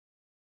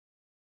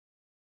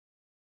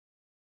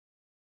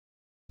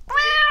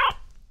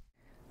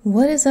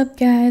What is up,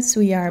 guys?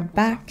 We are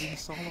back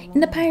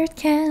in the pirate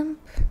camp,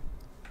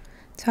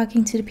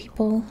 talking to the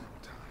people,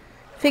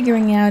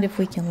 figuring out if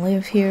we can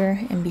live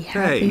here and be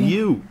happy. Hey,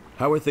 you!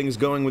 How are things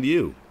going with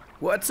you?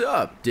 What's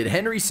up? Did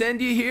Henry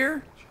send you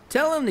here?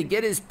 Tell him to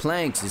get his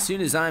planks as soon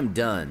as I'm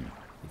done.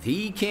 If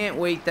he can't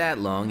wait that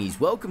long,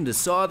 he's welcome to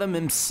saw them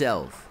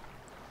himself.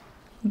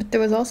 But there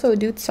was also a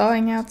dude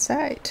sawing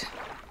outside.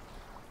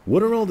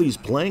 What are all these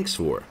planks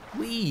for?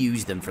 We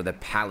use them for the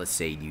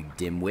palisade, you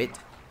dimwit.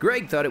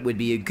 Greg thought it would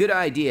be a good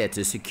idea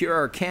to secure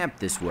our camp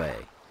this way.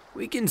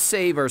 We can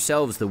save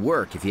ourselves the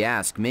work, if you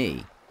ask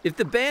me. If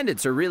the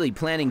bandits are really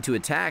planning to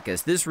attack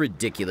us, this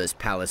ridiculous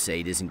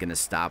palisade isn't going to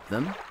stop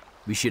them.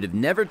 We should have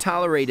never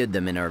tolerated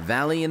them in our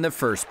valley in the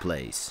first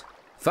place.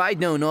 If I'd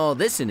known all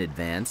this in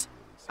advance,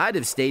 I'd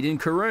have stayed in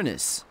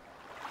Corunus.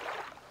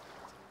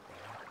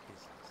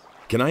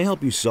 Can I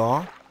help you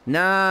saw?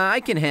 Nah, I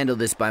can handle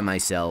this by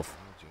myself.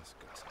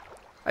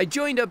 I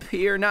joined up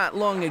here not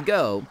long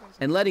ago,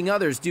 and letting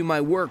others do my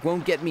work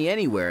won't get me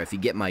anywhere if you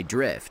get my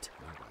drift.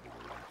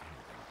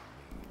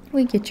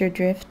 We get your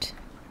drift.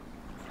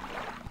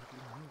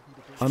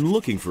 I'm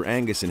looking for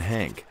Angus and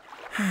Hank.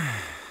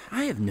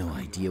 I have no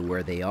idea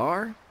where they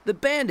are. The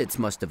bandits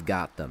must have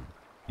got them.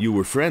 You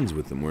were friends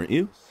with them, weren't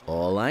you?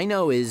 All I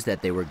know is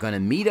that they were gonna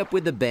meet up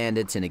with the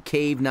bandits in a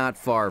cave not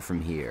far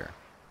from here.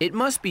 It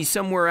must be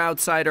somewhere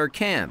outside our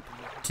camp,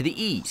 to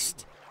the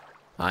east.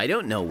 I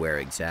don't know where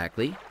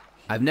exactly.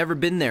 I've never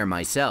been there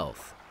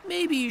myself.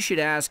 Maybe you should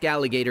ask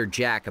Alligator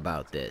Jack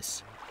about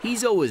this.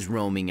 He's always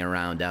roaming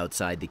around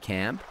outside the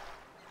camp.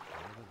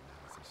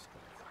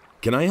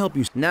 Can I help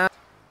you? Nah.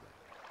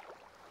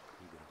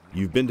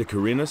 You've been to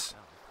Corunus?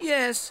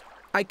 Yes,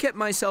 I kept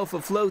myself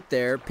afloat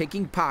there,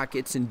 picking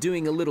pockets and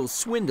doing a little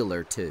swindle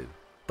or two.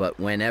 But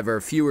whenever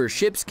fewer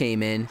ships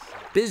came in,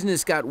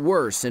 business got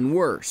worse and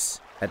worse.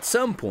 At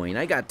some point,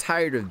 I got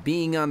tired of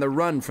being on the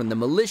run from the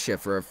militia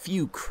for a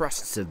few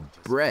crusts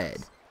of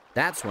bread.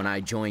 That's when I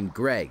joined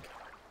Greg.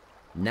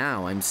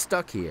 Now I'm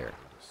stuck here,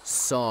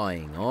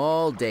 sawing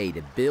all day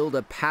to build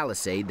a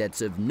palisade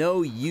that's of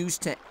no use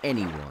to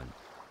anyone.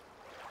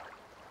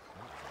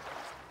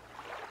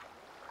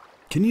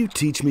 Can you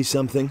teach me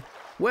something?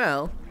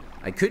 Well,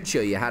 I could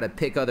show you how to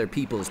pick other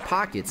people's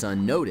pockets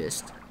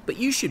unnoticed, but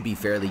you should be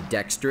fairly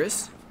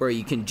dexterous, or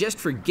you can just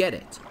forget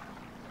it.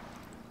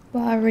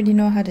 Well, I already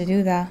know how to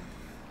do that.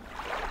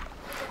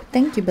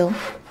 Thank you, Bill.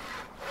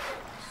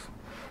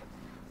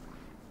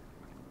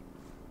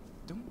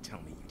 Don't tell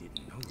me you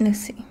didn't know that. Let's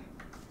see. Don't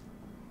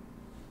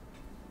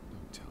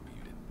tell me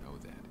you didn't know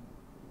that.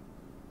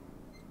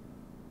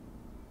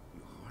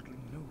 You hardly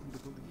know who to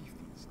believe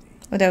these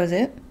days. Oh, that was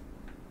it? Do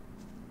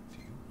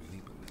you really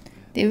believe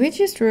that? Did we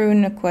just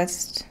ruin a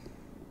quest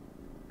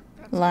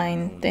That's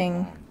line been a thing?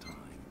 long time.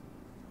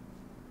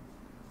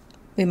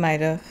 We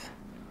might have.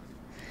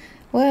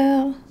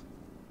 Well,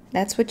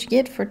 that's what you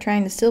get for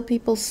trying to steal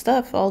people's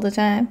stuff all the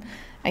time,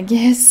 I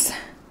guess.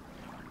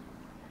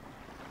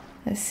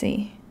 Let's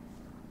see.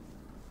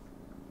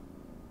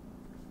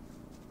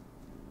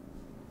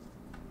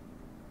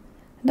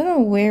 I don't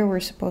know where we're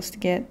supposed to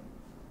get.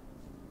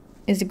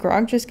 Is the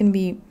grog just gonna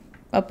be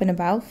up and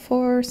about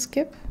for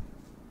Skip?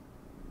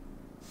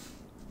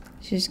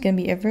 She's just gonna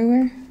be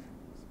everywhere?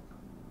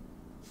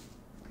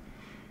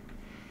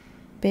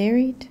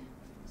 Buried?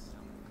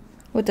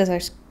 What does our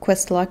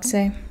quest log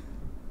say?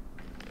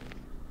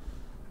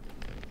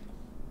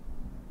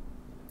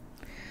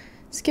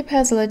 Skip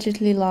has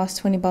allegedly lost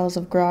 20 bottles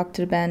of grog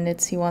to the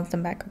bandits. He wants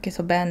them back. Okay,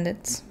 so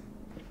bandits.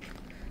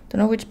 Don't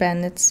know which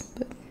bandits,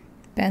 but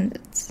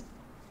bandits.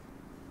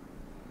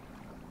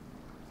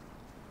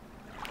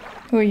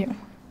 Who are you?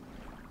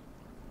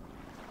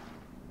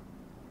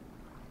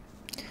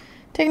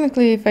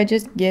 Technically, if I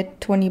just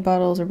get 20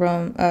 bottles of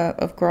rum,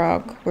 of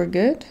grog, we're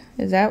good?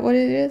 Is that what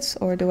it is?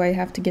 Or do I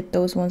have to get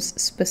those ones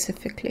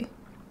specifically?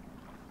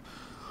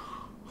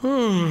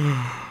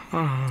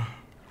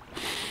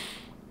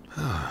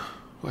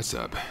 What's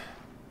up?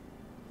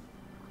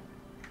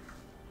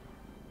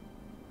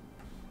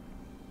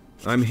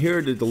 I'm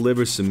here to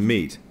deliver some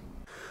meat.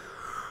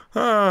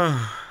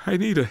 I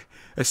need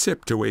a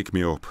sip to wake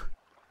me up.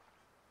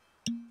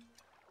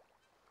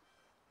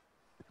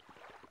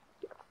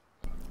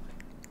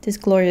 This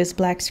glorious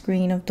black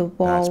screen of the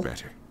wall.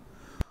 That's better.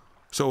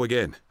 So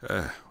again,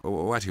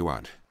 what do you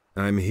want?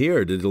 I'm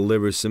here to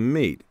deliver some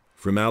meat.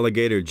 From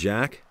Alligator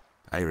Jack?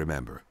 I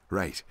remember.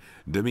 Right.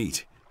 The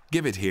meat.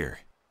 Give it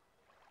here.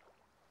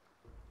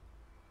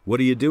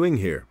 What are you doing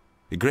here?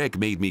 Greg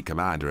made me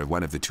commander of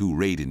one of the two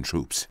raiding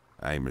troops.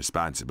 I'm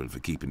responsible for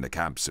keeping the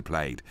camp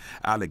supplied.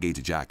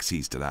 Alligator Jack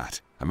sees to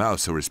that. I'm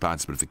also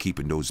responsible for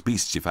keeping those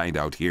beasts you find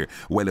out here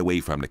well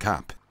away from the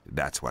camp.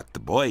 That's what the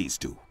boys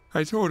do.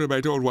 I told him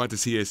I don't want to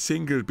see a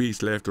single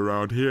beast left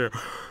around here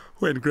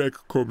when Greg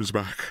comes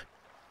back.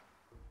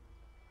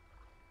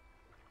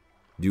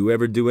 Do you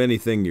ever do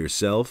anything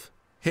yourself?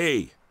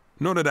 Hey,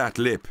 none of that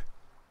lip.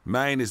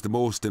 Mine is the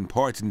most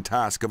important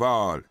task of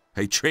all.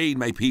 I train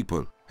my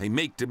people. I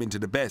make them into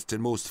the best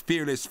and most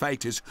fearless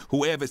fighters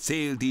who ever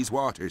sailed these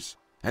waters.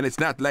 And it's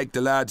not like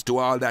the lads do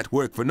all that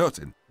work for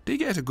nothing. They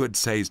get a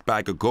good-sized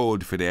bag of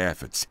gold for their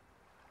efforts.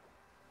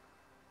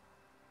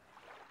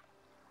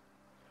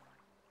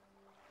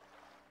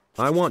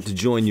 I want to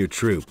join your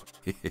troop.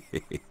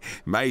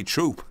 My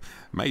troop?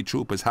 My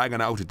troop is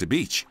hanging out at the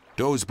beach.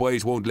 Those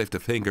boys won't lift a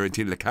finger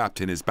until the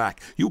captain is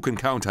back. You can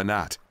count on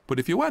that. But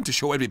if you want to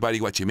show everybody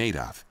what you're made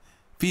of,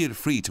 feel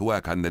free to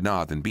work on the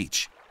northern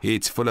beach.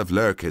 It's full of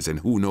lurkers and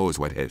who knows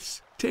what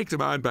else. Take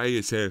them on by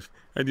yourself,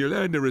 and you'll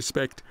earn the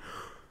respect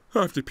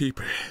of the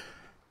people.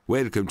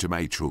 Welcome to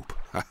my troop.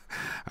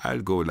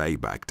 I'll go lie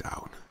back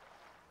down.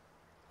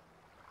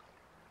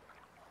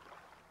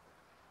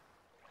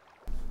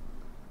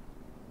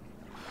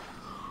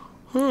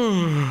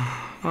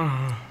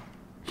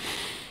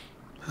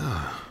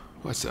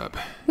 What's up?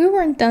 We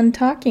weren't done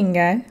talking,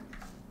 guy.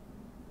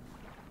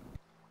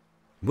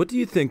 What do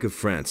you think of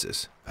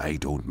Francis? I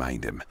don't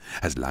mind him,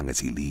 as long as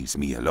he leaves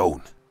me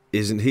alone.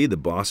 Isn't he the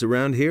boss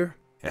around here?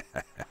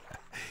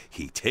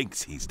 He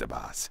thinks he's the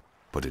boss.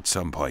 But at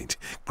some point,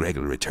 Greg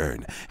will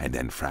return, and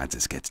then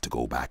Francis gets to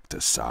go back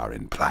to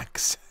sawing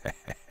planks.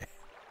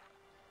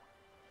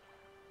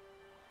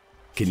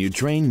 Can you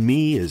train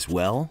me as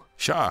well?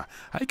 Sure,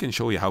 I can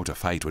show you how to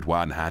fight with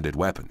one-handed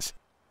weapons.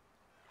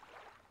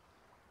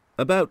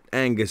 About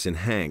Angus and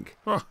Hank.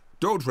 Oh,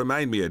 don't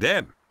remind me of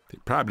them. They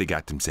probably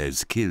got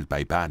themselves killed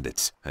by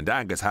bandits, and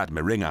Angus had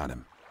my ring on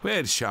him.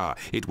 Well, sure,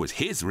 it was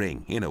his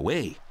ring, in a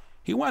way.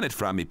 He won it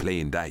from me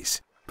playing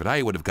dice, but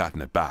I would have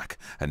gotten it back,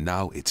 and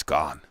now it's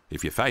gone.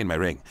 If you find my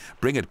ring,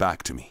 bring it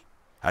back to me.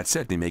 I'd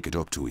certainly make it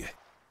up to you.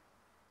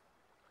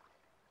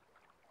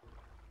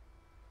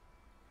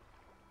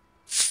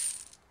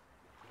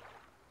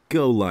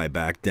 Go lie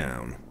back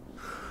down.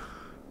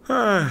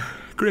 Ah,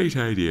 great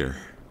idea.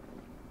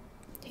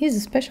 He's a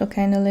special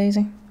kind of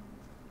lazy.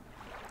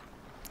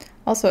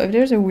 Also, if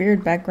there's a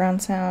weird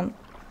background sound,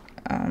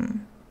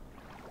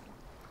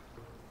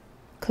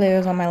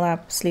 Cleo's on my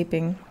lap,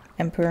 sleeping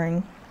and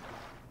purring.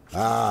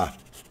 Ah,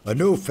 a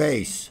new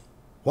face.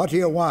 What do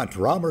you want,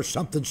 rum or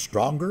something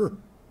stronger?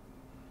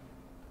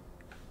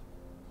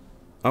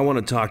 I want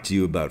to talk to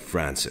you about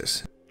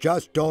Francis.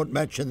 Just don't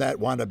mention that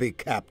wannabe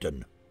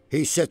captain.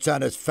 He sits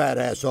on his fat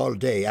ass all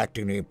day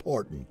acting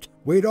important.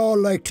 We'd all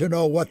like to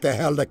know what the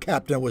hell the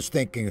captain was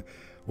thinking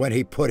when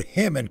he put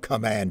him in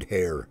command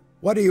here.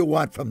 What do you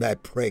want from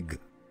that prig?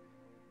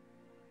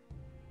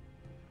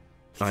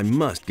 I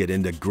must get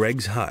into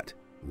Greg's hut.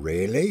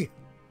 Really?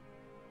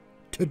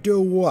 To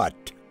do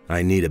what?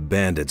 I need a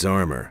bandit's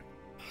armor.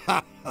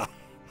 Ha ha!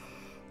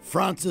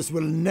 Francis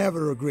will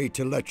never agree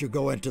to let you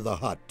go into the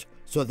hut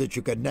so that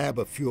you can nab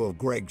a few of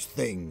Greg's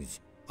things.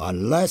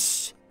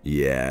 Unless...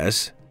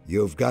 Yes?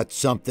 You've got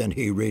something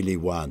he really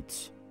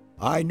wants.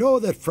 I know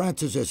that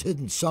Francis has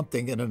hidden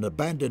something in an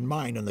abandoned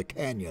mine in the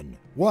canyon.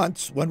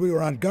 Once, when we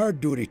were on guard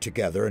duty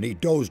together and he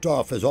dozed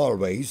off as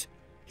always,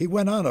 he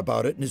went on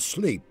about it in his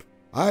sleep.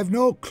 I've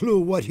no clue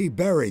what he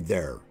buried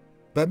there,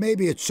 but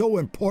maybe it's so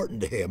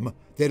important to him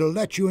that he'll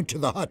let you into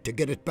the hut to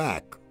get it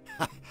back.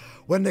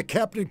 When the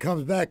captain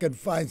comes back and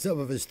finds some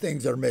of his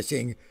things are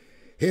missing,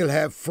 he'll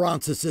have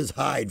Francis's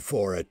hide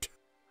for it.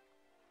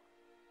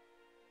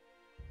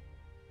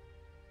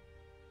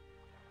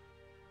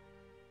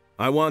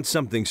 I want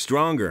something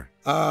stronger.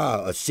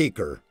 Ah, a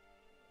seeker.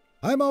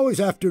 I'm always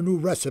after new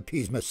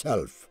recipes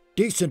myself.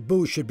 Decent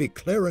booze should be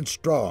clear and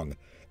strong,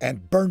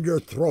 and burn your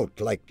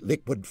throat like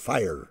liquid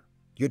fire.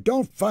 You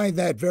don't find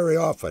that very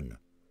often.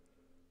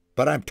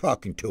 But I'm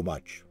talking too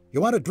much.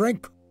 You want a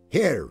drink?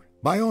 Here,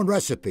 my own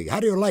recipe. How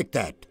do you like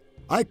that?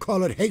 I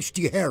call it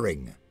hasty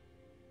herring.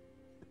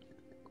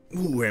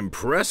 Ooh,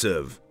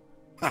 impressive.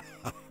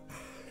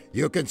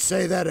 You can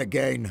say that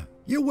again.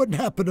 You wouldn't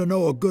happen to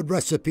know a good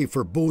recipe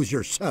for booze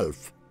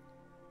yourself.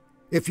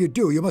 If you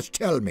do, you must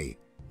tell me.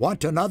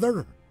 Want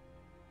another?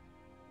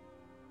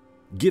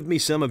 Give me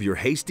some of your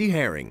hasty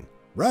herring.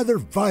 Rather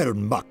vile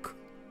muck,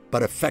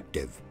 but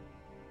effective.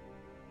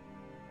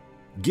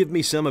 Give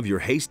me some of your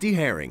hasty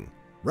herring.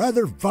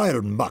 Rather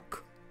vile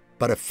muck,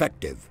 but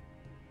effective.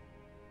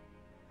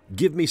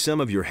 Give me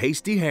some of your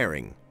hasty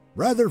herring.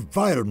 Rather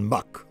vile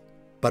muck,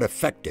 but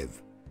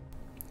effective.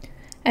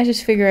 I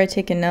just figure I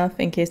take enough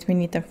in case we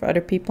need them for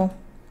other people.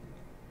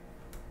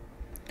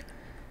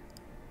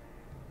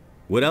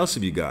 What else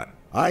have you got?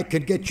 I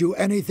can get you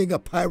anything a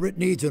pirate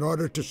needs in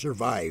order to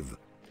survive.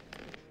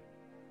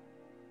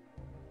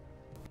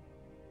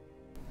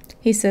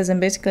 He says, and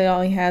basically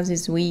all he has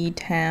is weed,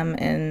 ham,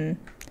 and...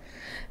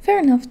 Fair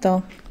enough,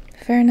 though.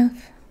 Fair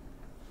enough.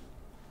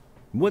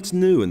 What's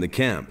new in the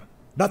camp?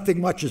 Nothing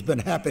much has been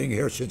happening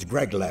here since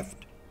Greg left.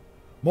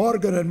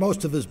 Morgan and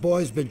most of his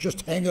boys been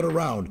just hanging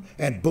around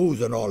and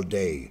boozing all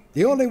day.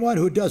 The only one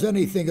who does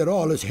anything at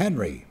all is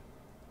Henry.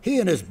 He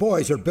and his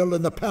boys are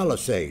building the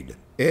palisade.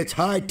 It's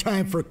high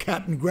time for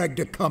Captain Greg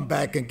to come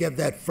back and give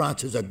that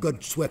Francis a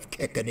good swift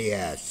kick in the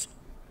ass.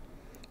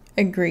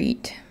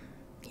 Agreed.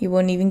 He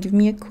won't even give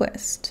me a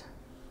quest.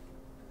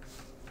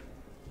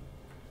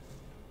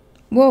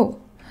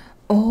 Whoa.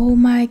 Oh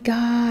my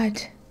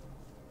god.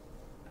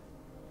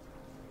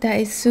 That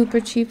is super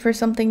cheap for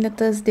something that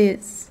does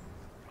this.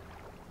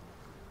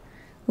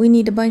 We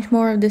need a bunch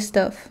more of this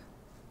stuff.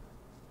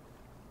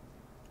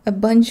 A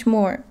bunch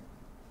more.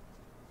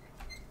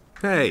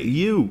 Hey,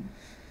 you!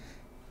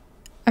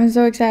 I'm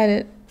so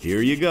excited.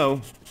 Here you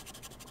go.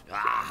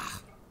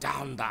 Ah,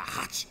 down the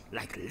hatch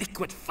like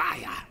liquid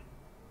fire.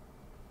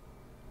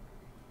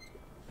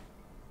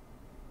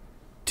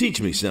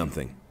 Teach me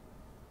something.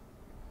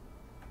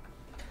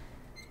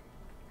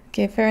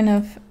 Okay, fair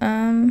enough.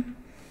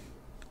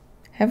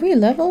 Have we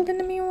leveled in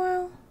the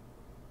meanwhile?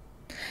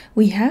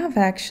 We have,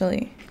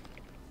 actually.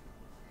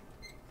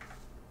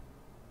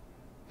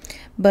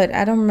 But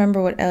I don't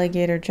remember what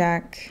Alligator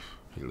Jack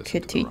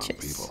could teach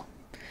us.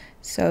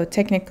 So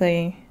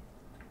technically,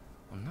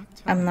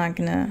 I'm not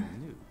gonna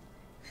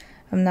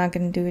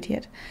do it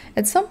yet.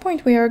 At some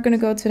point we are gonna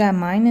go to that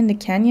mine in the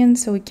canyon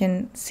so we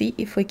can see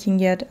if we can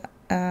get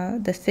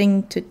the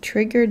thing to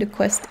trigger the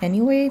quest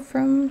anyway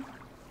from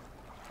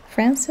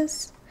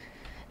Francis.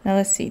 Now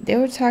let's see, they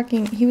were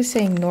talking, he was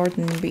saying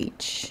Northern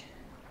Beach.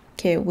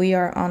 Okay, we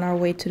are on our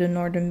way to the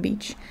Northern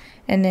Beach.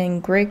 And then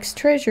Greg's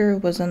treasure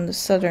was on the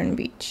Southern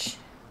Beach.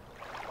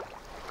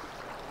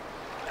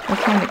 What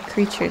kind of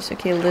creatures?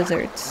 Okay,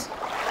 lizards.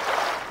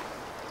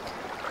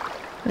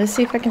 Let's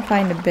see if I can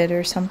find a bed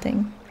or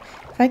something.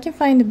 If I can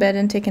find a bed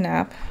and take a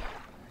nap.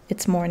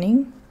 It's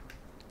morning.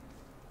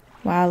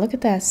 Wow, look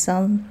at that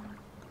sunset.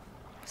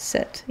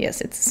 Yes,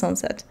 it's a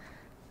sunset.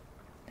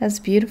 That's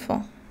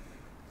beautiful.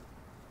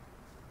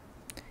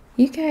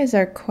 You guys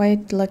are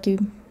quite lucky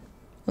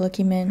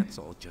men. That's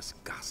all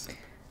just gossip.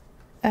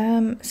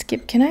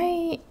 Skip, can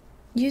I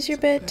use your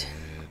bed?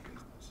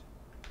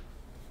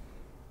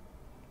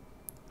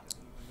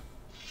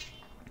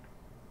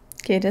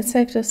 Okay, that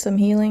saved us some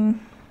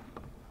healing.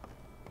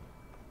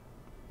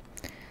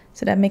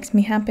 So that makes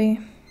me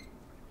happy.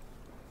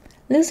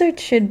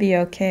 Lizards should be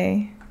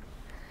okay.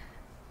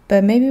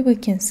 But maybe we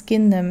can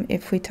skin them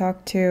if we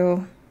talk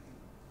to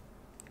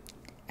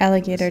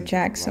Alligator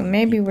Jack. So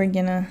maybe we're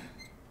gonna...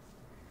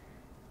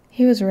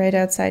 He was right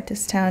outside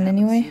this town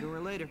anyway.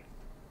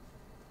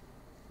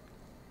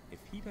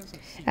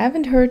 I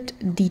haven't heard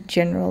the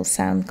general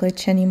sound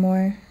glitch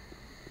anymore.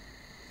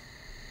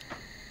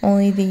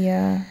 Only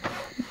the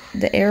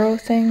arrow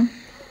thing.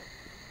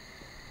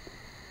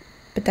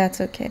 But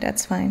that's okay,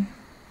 that's fine.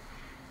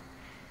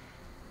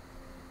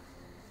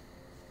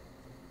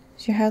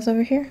 Is your house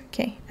over here?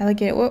 Okay,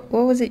 Alligator, what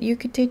was it you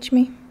could teach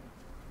me?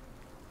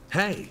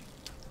 Hey!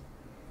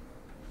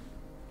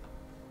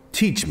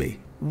 Teach me.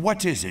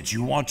 What is it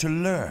you want to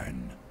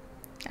learn?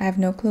 I have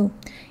no clue.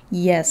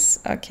 Yes,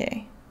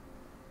 okay.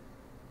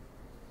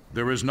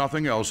 There is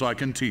nothing else I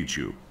can teach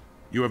you.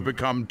 You have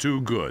become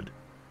too good.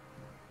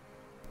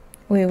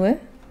 Wait,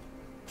 what?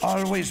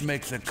 Always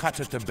make the cut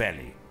at the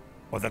belly,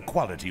 or the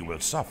quality will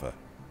suffer.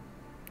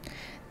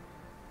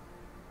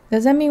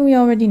 Does that mean we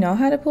already know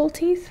how to pull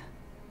teeth?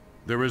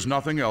 There is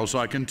nothing else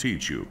I can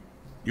teach you.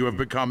 You have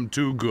become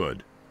too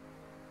good.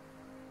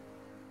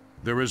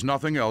 There is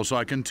nothing else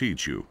I can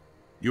teach you.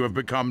 You have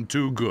become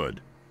too good.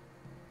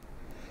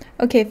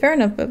 Okay, fair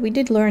enough, but we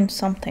did learn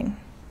something.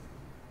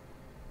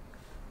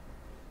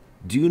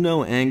 Do you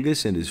know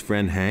Angus and his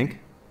friend Hank?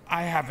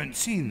 I haven't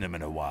seen them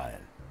in a while,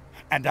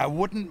 and I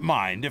wouldn't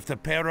mind if the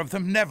pair of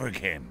them never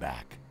came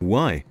back.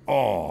 Why?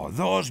 Oh,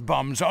 those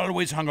bums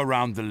always hung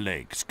around the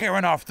lake,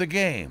 scaring off the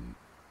game.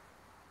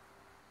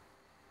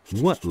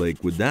 What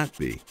lake would that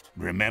be?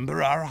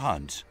 Remember our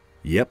hunt?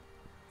 Yep.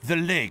 The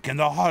lake in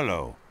the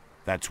hollow.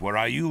 That's where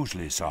I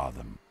usually saw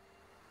them.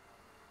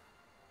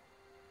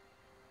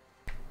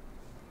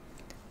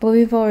 But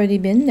we've already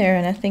been there,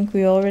 and I think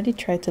we already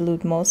tried to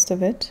loot most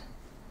of it.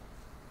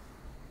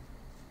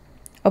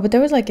 Oh, but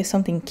there was like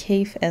something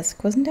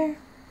cave-esque, wasn't there?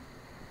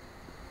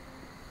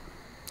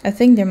 I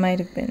think there might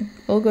have been.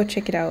 We'll go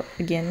check it out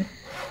again.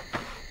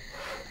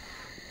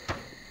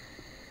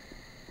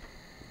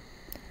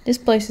 This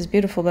place is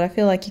beautiful, but I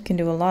feel like you can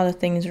do a lot of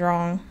things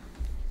wrong.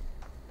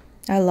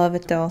 I love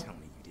it though.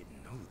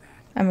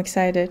 I'm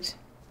excited.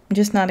 I'm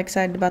just not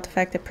excited about the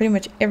fact that pretty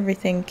much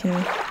everything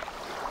can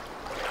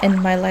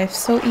end my life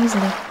so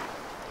easily.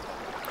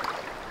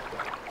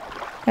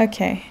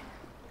 Okay.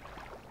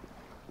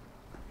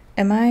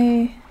 Am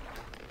I...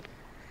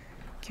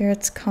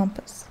 Garrett's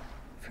compass.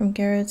 From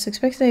Garrett's,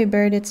 expects that he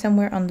buried it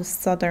somewhere on the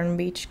southern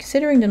beach.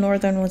 Considering the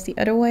northern was the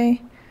other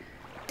way,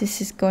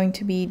 this is going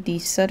to be the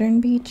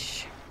southern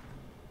beach.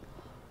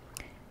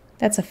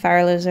 That's a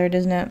fire lizard,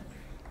 isn't it?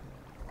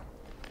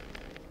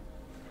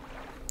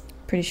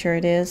 Pretty sure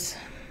it is.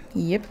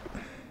 Yep.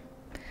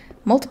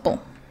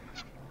 Multiple.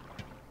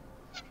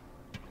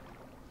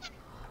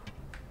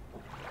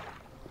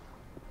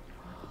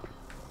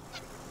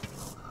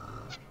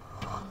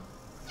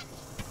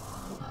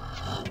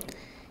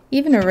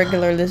 Even a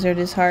regular lizard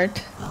is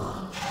hard.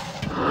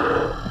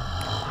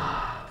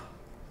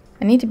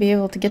 I need to be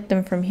able to get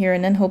them from here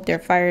and then hope their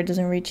fire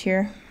doesn't reach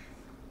here.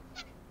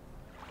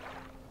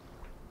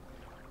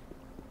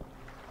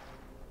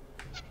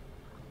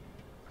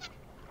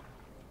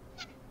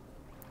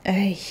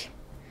 Ay.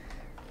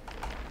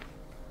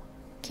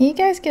 Can you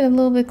guys get a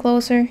little bit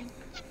closer?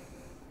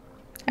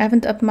 I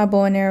haven't upped my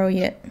bow and arrow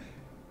yet.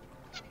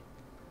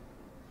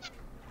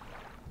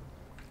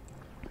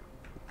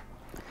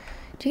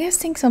 Do you guys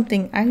think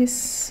something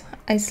ice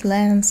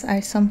lance,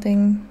 ice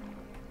something?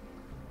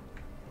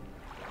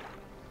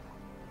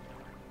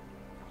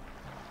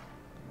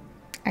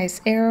 Ice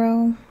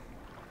arrow.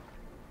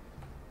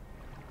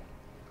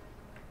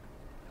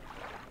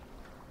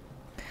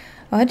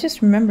 Oh, I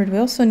just remembered we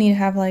also need to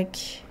have like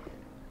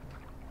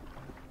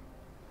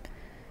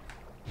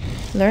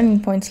learning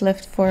points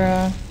left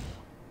for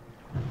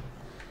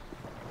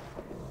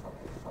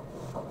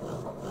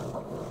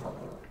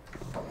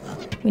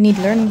we need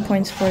learning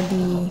points for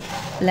the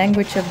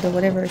language of the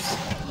whatevers.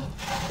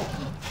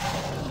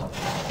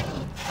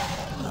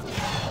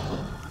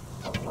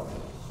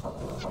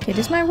 Okay,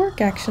 this might work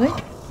actually.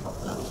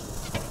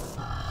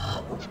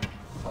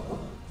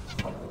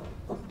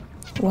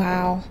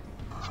 Wow.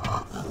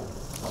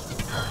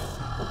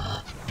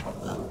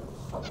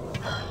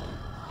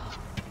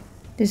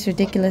 This is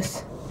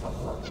ridiculous.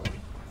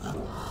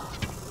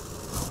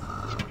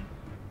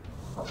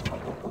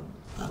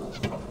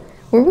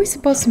 Were we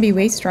supposed to be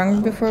way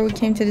stronger before we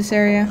came to this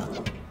area?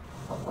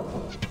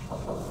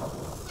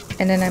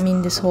 And then I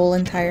mean this whole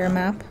entire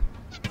map.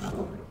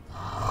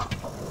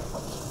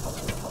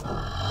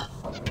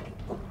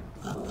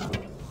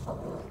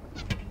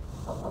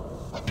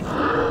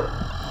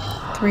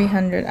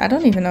 $300. I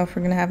don't even know if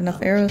we're gonna have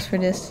enough arrows for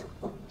this.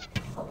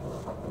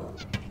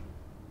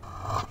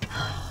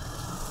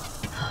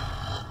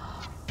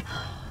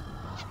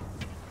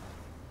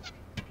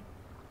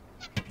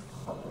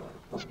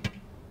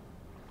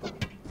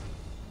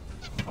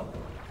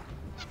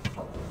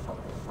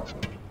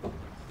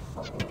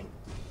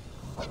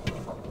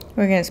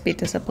 We're gonna speed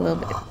this up a little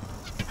bit.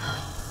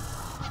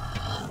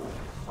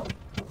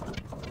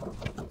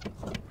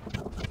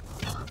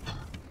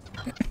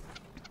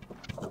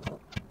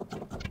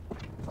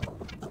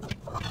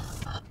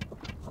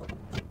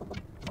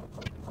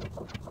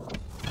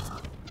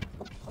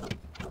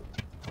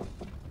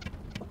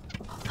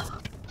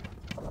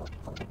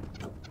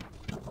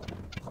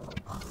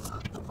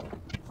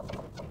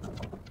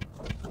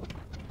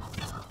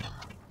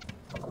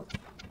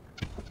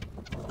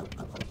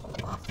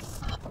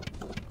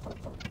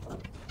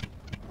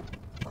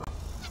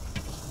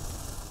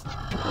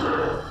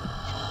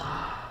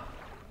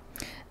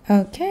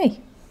 Okay,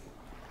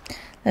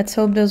 let's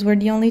hope those were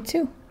the only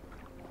two.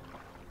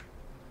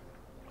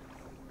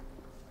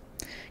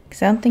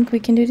 Because I don't think we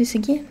can do this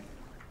again.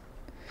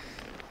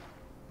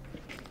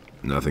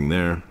 Nothing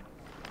there.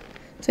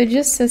 So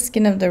just the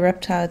skin of the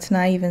reptile, it's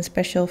not even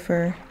special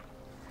for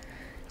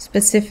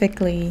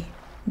specifically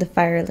the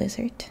fire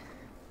lizard.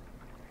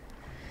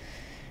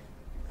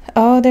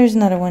 Oh, there's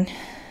another one.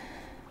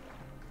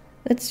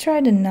 Let's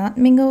try to not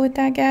mingle with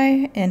that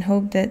guy and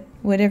hope that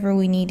whatever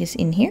we need is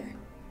in here.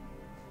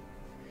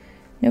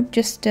 Nope,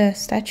 just a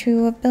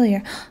statue of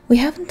Beliar. We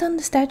haven't done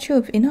the statue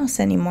of Inos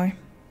anymore.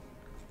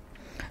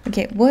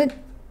 Okay, what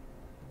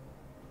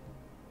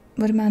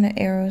amount of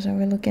arrows are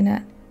we looking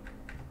at?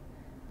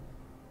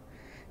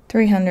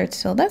 300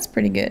 still. That's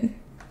pretty good.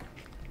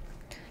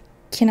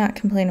 Cannot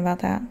complain about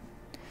that.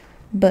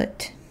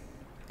 But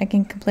I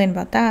can complain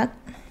about that.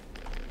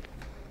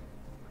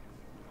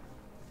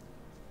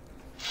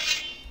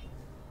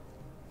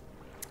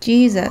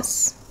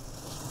 Jesus.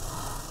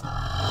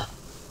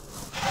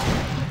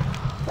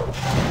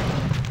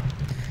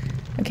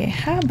 Okay,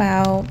 how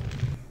about,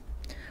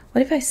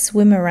 what if I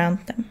swim around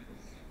them?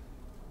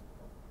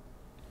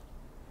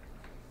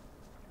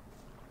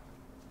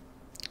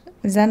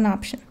 Is that an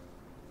option?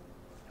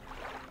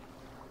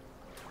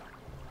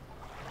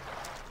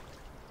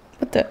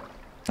 What the?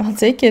 I'll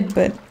take it,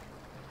 but...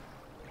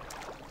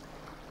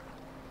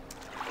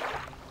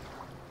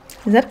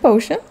 Is that a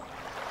potion?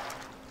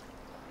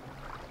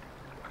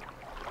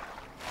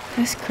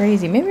 That's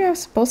crazy. Maybe I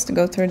was supposed to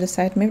go through the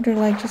side. Maybe they're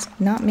like, just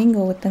not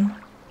mingle with them.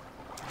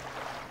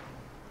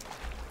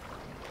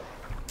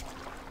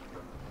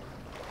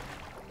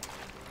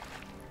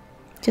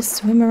 Just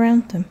swim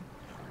around them.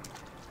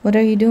 What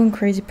are you doing,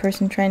 crazy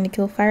person trying to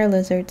kill fire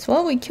lizards?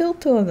 Well, we killed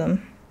 2 of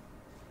them.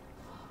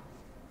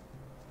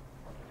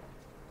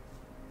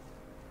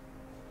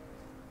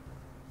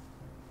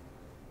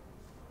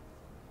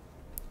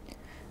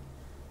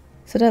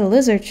 So that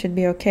lizard should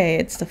be okay.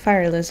 It's the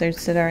fire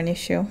lizards that are an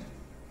issue.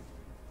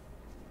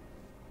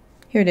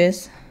 Here it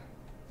is.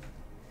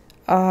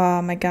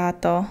 Oh my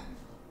god, though.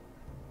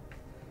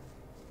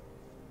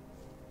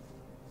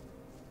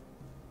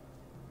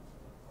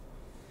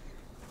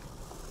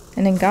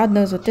 And then God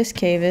knows what this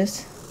cave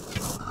is.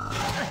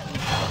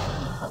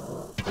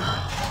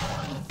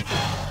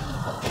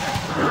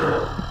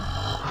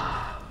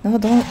 No,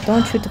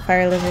 don't shoot the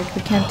fire lizard.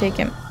 We can't take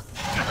him.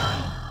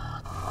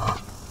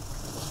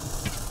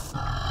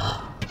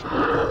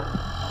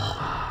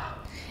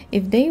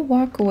 If they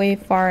walk away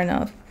far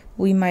enough,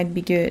 we might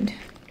be good.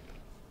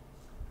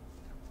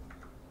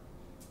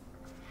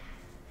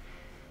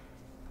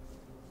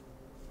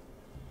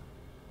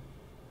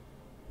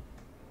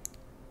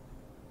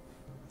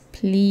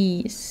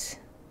 Please,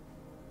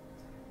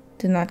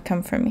 do not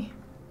come for me.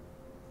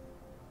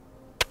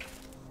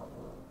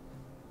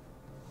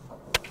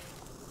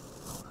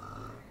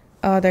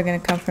 Oh, they're gonna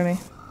come for me.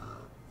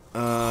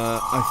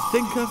 I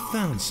think I've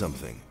found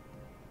something.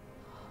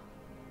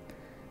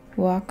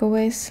 Walk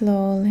away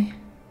slowly.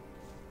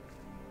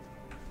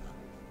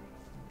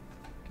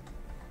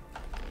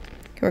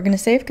 Okay, we're gonna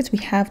save because we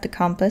have the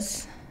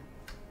compass.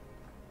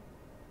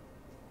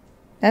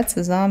 That's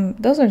a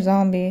zombie. Those are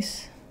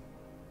zombies.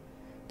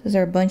 Those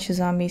are a bunch of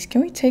zombies.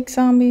 Can we take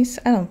zombies?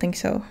 I don't think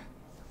so.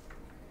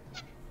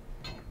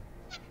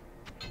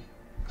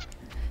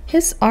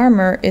 His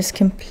armor is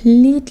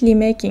completely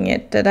making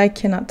it that I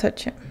cannot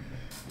touch him.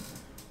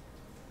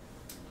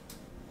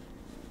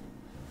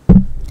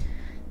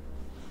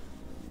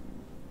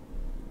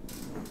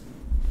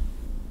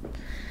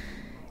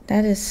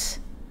 That is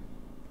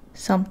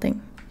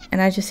something.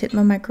 And I just hit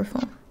my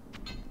microphone.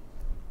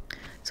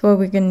 So are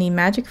we gonna need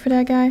magic for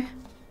that guy?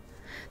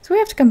 So we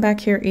have to come back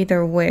here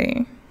either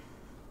way.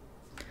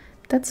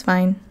 That's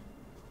fine.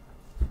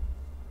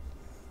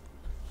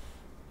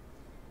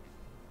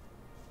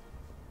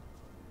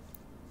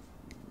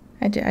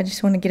 I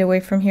just want to get away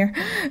from here.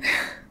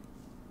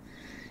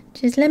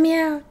 Just let me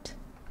out.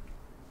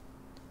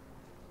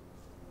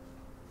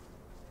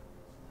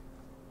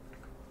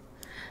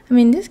 I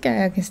mean, this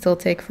guy I can still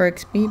take for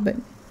XP, but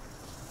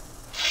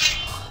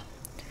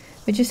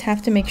we just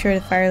have to make sure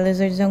the fire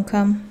lizards don't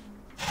come.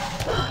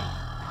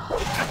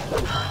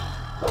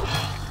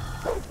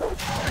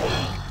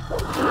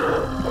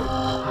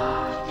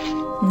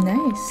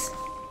 Nice.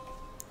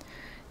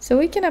 So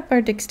we can up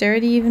our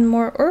dexterity even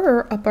more,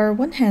 or up our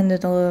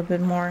one-handed a little bit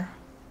more.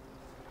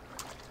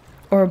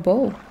 Or a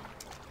bow.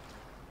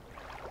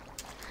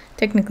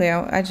 Technically,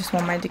 I just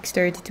want my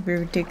dexterity to be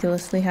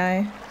ridiculously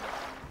high.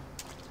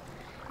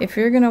 If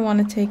you're gonna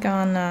want to take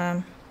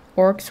on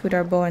orcs with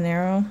our bow and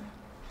arrow.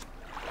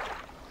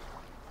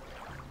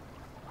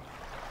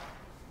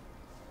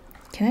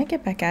 Can I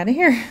get back out of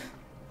here?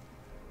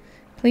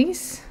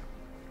 Please?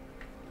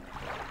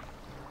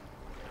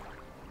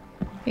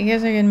 You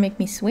guys are gonna make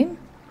me swim?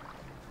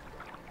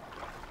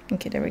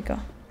 Okay, there we go.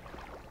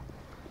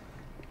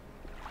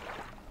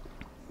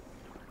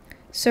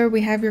 Sir,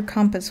 we have your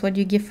compass. What do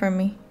you give for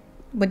me?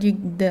 What do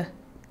you...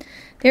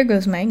 There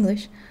goes my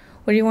English.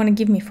 What do you want to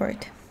give me for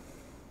it?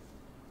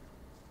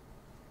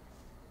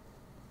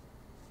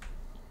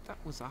 That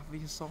was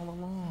obvious all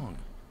along.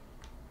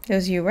 It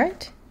was you,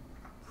 right?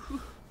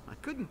 I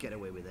couldn't get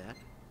away with that.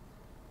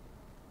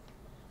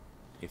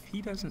 If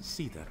he doesn't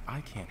see that,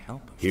 I can't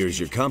help him. Here's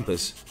your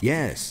compass.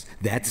 Yes,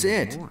 that's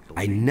it.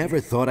 I never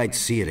thought I'd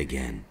see it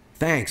again.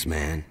 Thanks,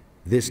 man.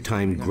 This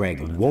time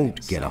Greg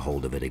won't get a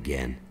hold of it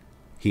again.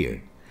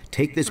 Here,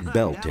 take this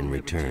belt in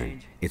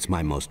return. It's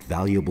my most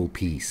valuable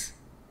piece.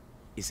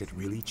 Is it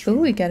really true? Ooh,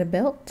 we got a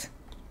belt.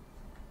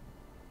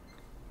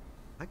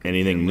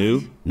 Anything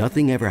new?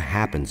 Nothing ever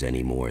happens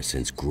anymore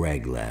since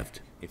Greg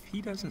left. If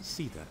he doesn't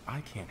see that, I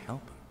can't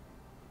help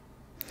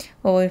him.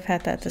 Well, we've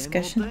had that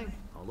discussion. Same old thing,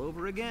 all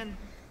over again.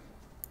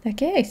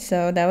 Okay,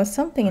 so that was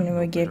something, and then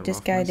we gave this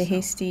guy the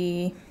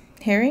hasty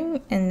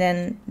herring, and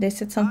then they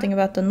said something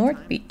about the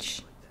North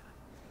Beach.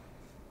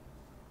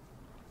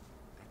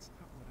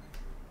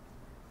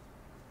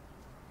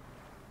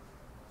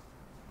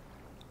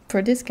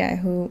 For this guy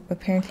who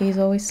apparently is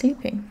always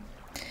sleeping.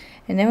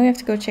 And then we have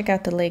to go check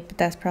out the lake, but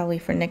that's probably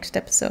for next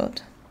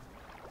episode.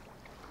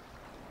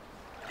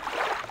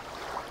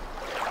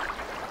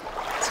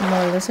 Some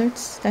more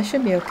lizards. That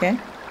should be okay.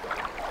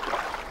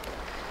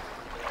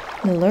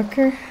 The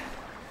lurker.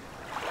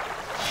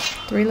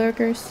 3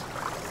 lurkers.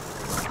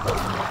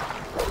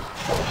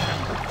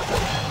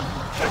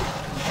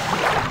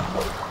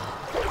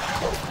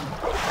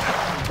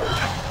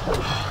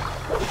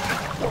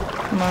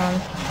 Come on.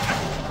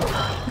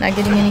 Not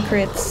getting any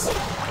crits.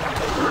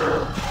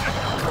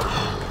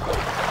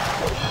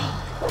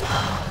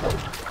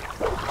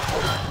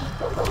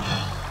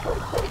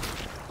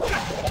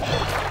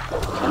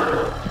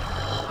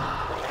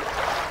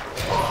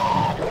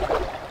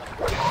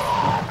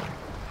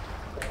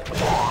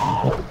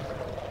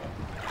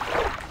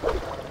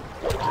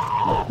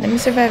 Let me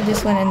survive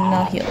this one and then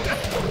I'll heal.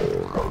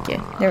 Okay,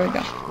 there we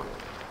go.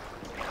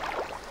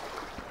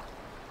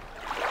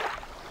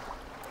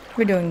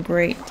 We're doing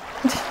great.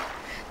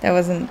 that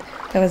wasn't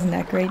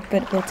that great,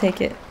 but we'll take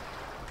it.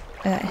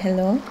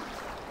 Hello?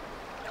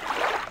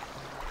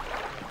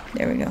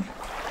 There we go.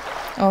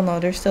 Oh no,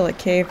 there's still a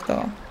cave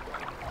though.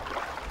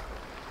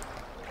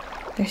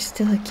 There's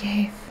still a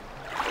cave.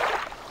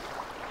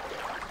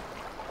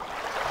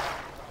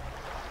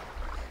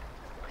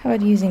 How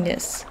about using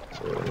this?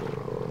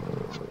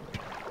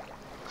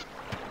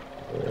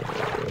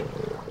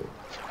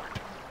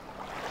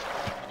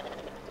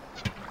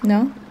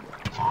 No?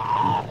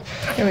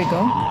 There we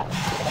go.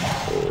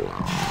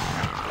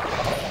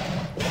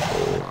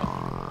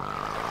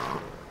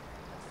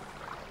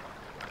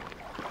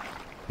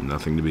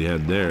 Nothing to be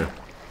had there.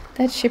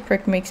 That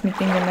shipwreck makes me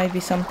think there might be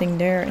something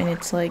there, and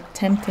it's like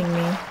tempting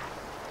me.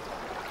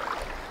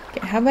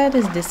 Okay, how bad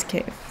is this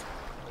cave?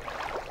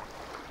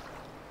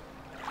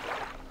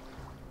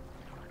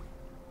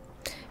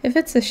 If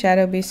it's a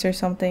shadow beast or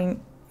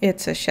something,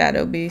 it's a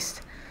shadow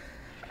beast.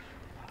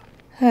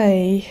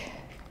 Hey,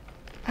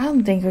 I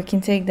don't think we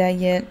can take that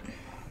yet.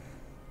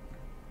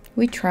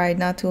 We tried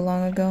not too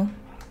long ago.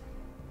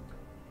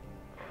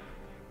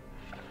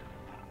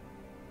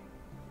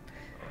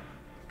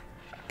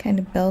 What kind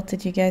of belt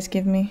did you guys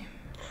give me?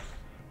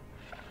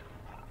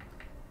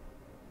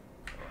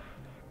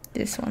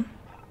 This one.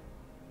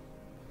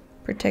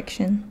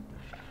 Protection.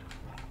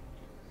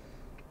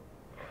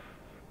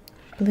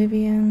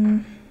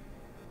 Oblivion.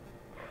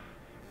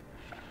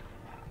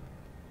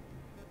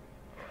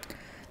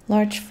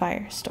 Large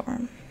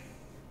firestorm.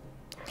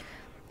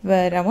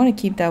 But I want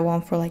to keep that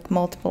one for like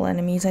multiple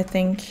enemies, I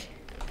think.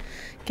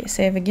 Okay,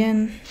 save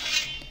again.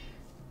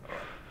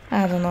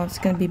 I don't know, it's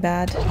gonna be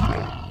bad.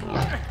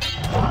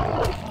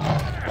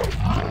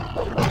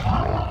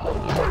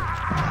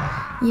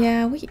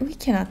 Yeah, we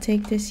cannot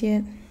take this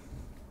yet.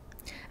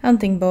 I don't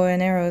think bow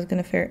and arrow is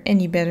gonna fare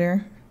any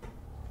better.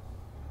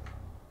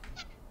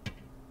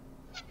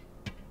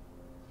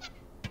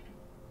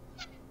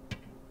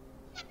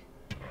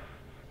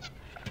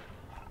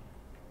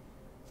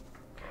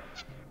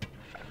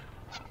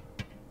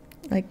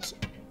 Like,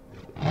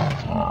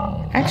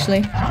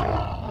 actually,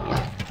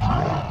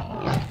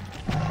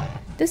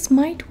 this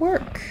might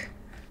work.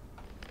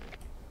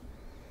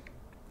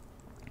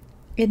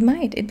 It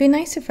might. It'd be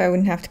nice if I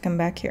wouldn't have to come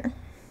back here.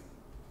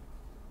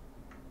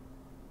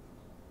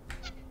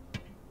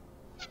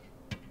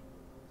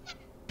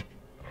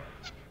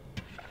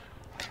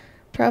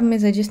 Problem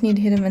is, I just need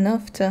to hit him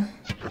enough to...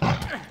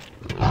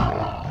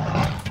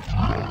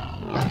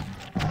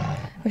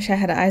 Wish I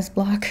had an ice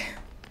block.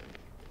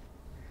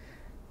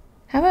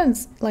 How about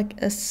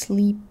like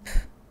asleep?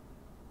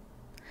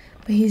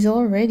 But he's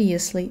already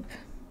asleep.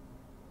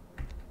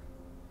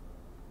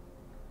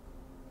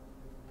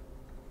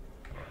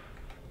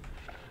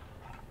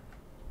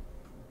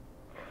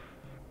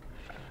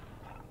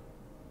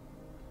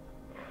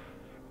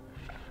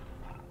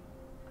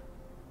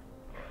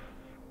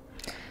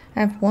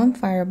 I have one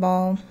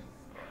fireball.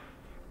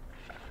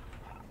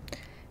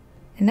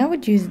 And I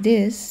would use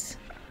this.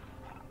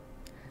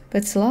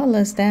 But it's a lot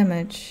less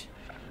damage.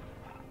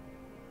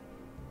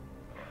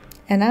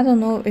 And I don't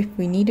know if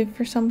we need it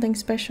for something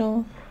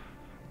special.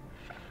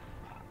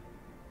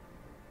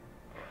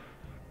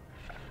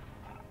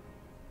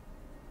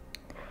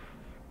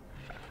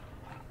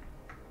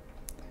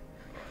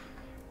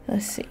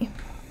 Let's see.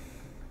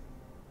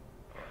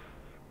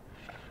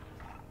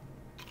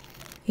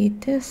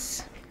 Eat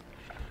this.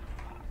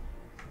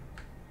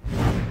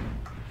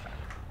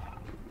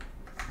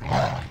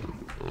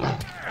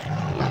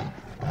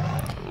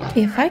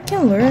 If I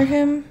can lure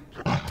him,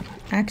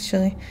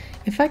 actually,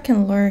 if I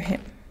can lure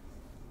him.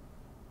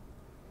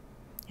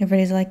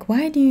 Everybody's like,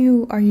 why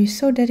are you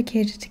so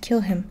dedicated to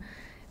kill him?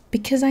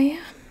 Because I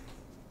am.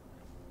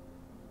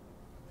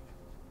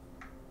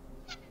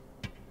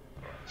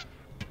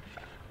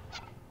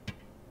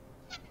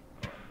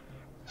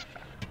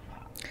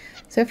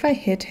 So if I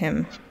hit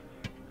him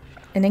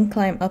and then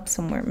climb up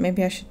somewhere,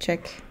 maybe I should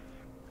check.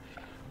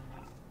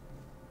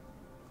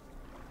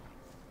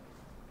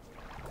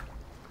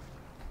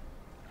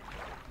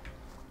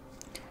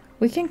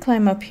 We can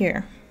climb up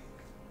here,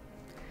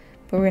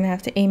 but we're gonna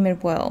have to aim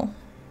it well.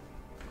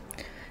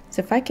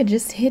 So if I could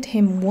just hit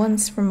him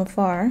once from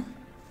afar.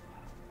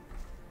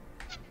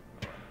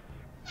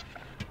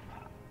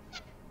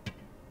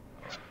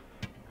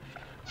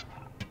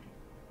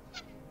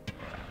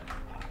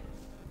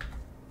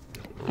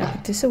 I'll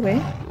put this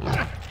away.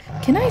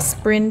 Can I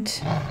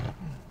sprint?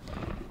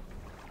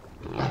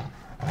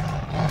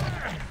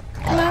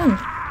 Come on.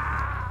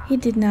 He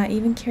did not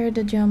even care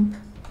to jump.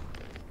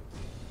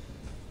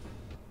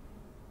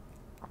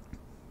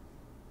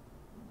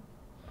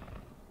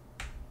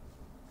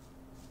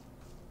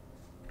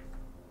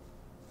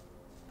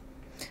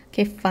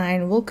 Okay,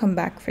 fine, we'll come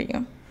back for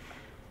you.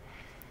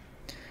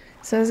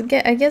 So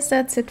I guess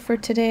that's it for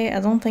today. I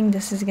don't think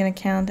this is gonna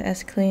count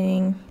as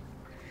cleaning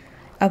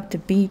up the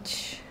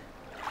beach.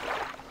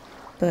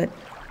 But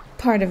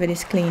part of it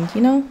is cleaned,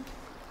 you know?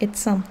 It's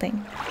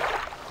something.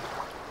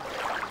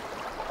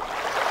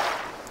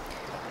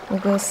 We'll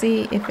go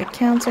see if it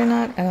counts or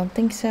not. I don't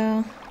think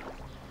so.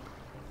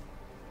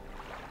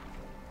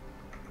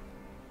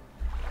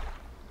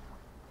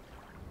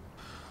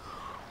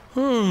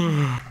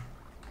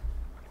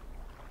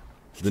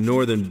 The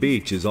northern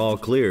beach is all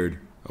cleared.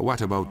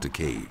 What about the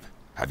cave?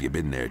 Have you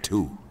been there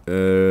too?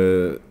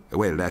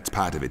 Well, that's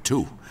part of it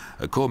too.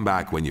 Come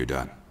back when you're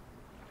done.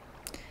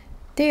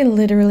 They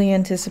literally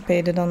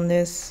anticipated on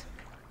this.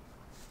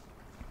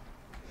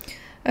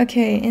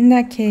 Okay, in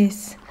that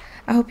case,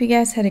 I hope you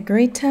guys had a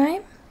great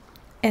time,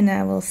 and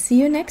I will see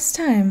you next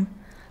time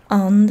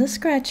on the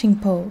Scratching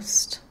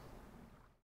Post.